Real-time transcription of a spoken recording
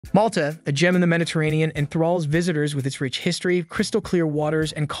Malta, a gem in the Mediterranean, enthralls visitors with its rich history, crystal-clear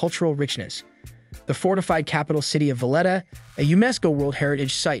waters, and cultural richness. The fortified capital city of Valletta, a UNESCO World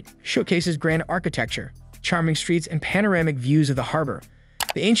Heritage site, showcases grand architecture, charming streets, and panoramic views of the harbor.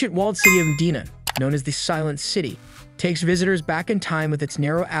 The ancient walled city of Mdina, known as the Silent City, takes visitors back in time with its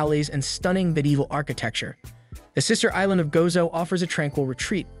narrow alleys and stunning medieval architecture. The sister island of Gozo offers a tranquil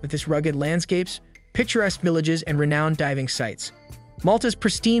retreat with its rugged landscapes, picturesque villages, and renowned diving sites. Malta's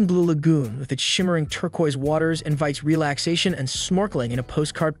pristine Blue Lagoon, with its shimmering turquoise waters, invites relaxation and snorkeling in a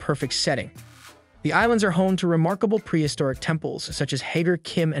postcard-perfect setting. The islands are home to remarkable prehistoric temples such as Ħaġar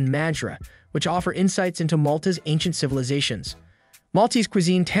Qim and Mnajdra, which offer insights into Malta's ancient civilizations. Maltese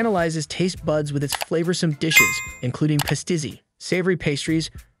cuisine tantalizes taste buds with its flavorsome dishes, including pastizzi, savory pastries,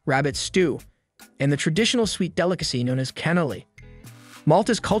 rabbit stew, and the traditional sweet delicacy known as kannoli.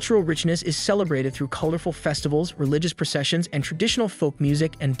 Malta's cultural richness is celebrated through colorful festivals, religious processions, and traditional folk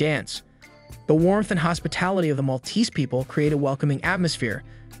music and dance. The warmth and hospitality of the Maltese people create a welcoming atmosphere,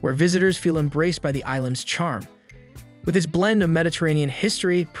 where visitors feel embraced by the island's charm. With its blend of Mediterranean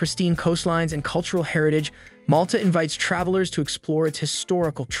history, pristine coastlines, and cultural heritage, Malta invites travelers to explore its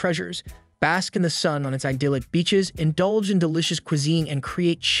historical treasures, bask in the sun on its idyllic beaches, indulge in delicious cuisine, and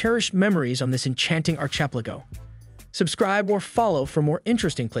create cherished memories on this enchanting archipelago. Subscribe or follow for more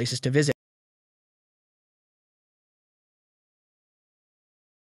interesting places to visit.